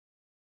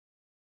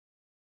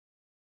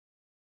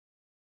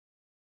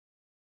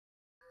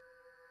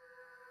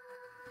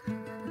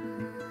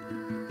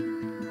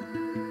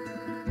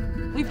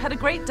had a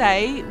great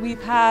day.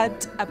 We've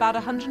had about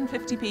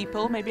 150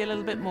 people, maybe a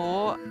little bit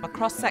more, a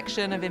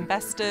cross-section of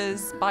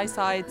investors,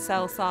 buy-side,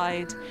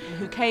 sell-side,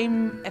 who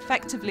came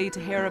effectively to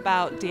hear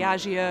about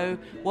Diageo,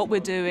 what we're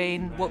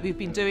doing, what we've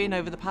been doing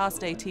over the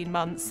past 18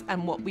 months,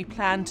 and what we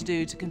plan to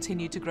do to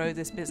continue to grow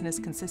this business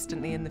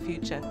consistently in the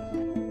future.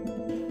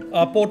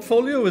 Our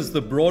portfolio is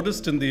the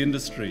broadest in the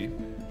industry.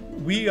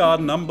 We are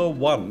number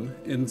one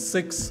in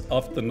 6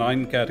 of the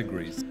 9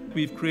 categories.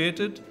 We've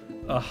created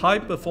a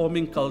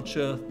high-performing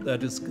culture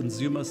that is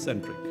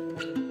consumer-centric.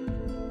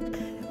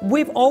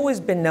 We've always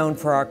been known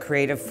for our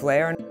creative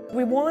flair.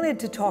 We wanted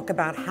to talk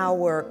about how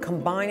we're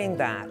combining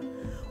that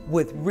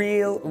with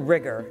real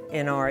rigor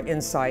in our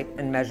insight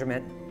and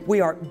measurement. We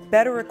are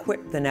better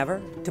equipped than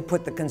ever to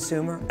put the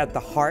consumer at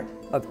the heart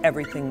of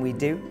everything we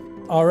do.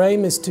 Our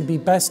aim is to be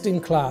best in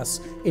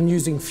class in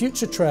using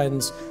future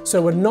trends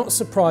so we're not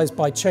surprised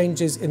by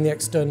changes in the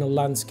external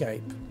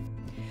landscape.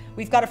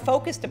 We've got a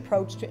focused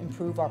approach to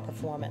improve our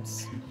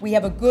performance. We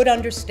have a good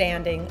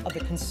understanding of the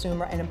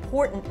consumer and,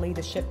 importantly,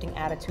 the shifting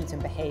attitudes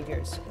and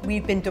behaviors.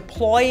 We've been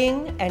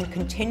deploying and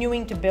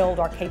continuing to build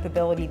our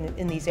capability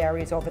in these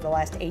areas over the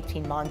last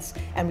 18 months,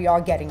 and we are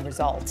getting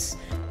results.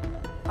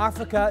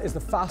 Africa is the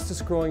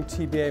fastest growing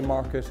TBA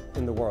market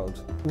in the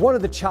world. One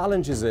of the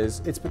challenges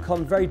is it's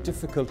become very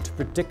difficult to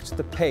predict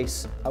the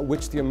pace at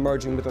which the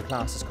emerging middle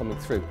class is coming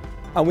through.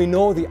 And we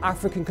know the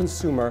African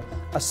consumer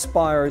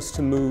aspires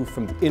to move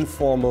from the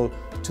informal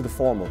to the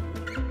formal.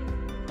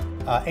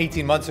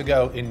 18 months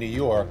ago in New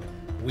York,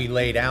 we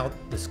laid out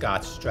the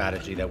Scotch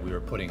strategy that we were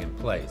putting in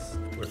place.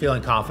 We're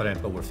feeling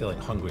confident, but we're feeling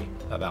hungry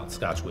about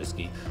Scotch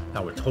whiskey.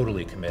 Now we're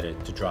totally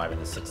committed to driving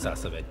the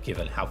success of it,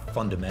 given how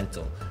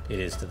fundamental it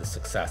is to the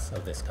success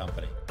of this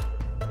company.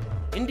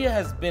 India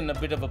has been a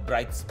bit of a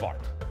bright spot.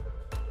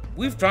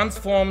 We've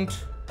transformed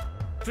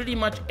pretty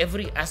much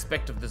every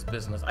aspect of this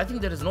business. I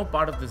think there is no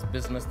part of this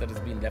business that has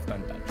been left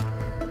untouched.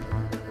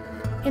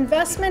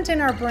 Investment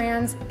in our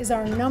brands is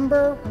our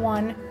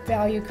 #1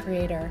 value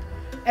creator,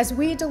 as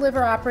we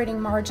deliver operating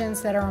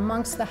margins that are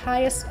amongst the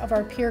highest of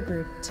our peer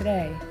group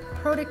today.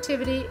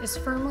 Productivity is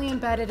firmly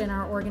embedded in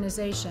our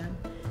organization,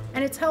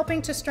 and it's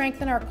helping to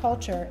strengthen our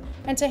culture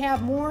and to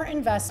have more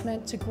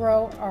investment to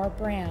grow our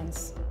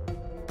brands.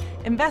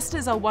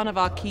 Investors are one of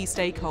our key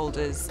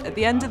stakeholders. At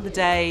the end of the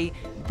day,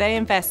 they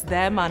invest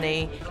their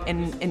money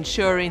in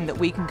ensuring that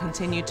we can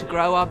continue to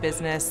grow our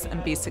business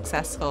and be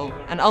successful.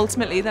 And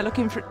ultimately, they're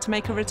looking to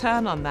make a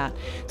return on that.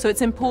 So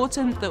it's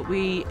important that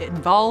we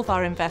involve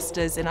our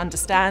investors in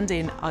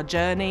understanding our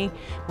journey,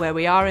 where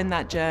we are in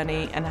that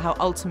journey, and how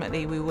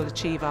ultimately we will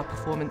achieve our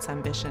performance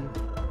ambition.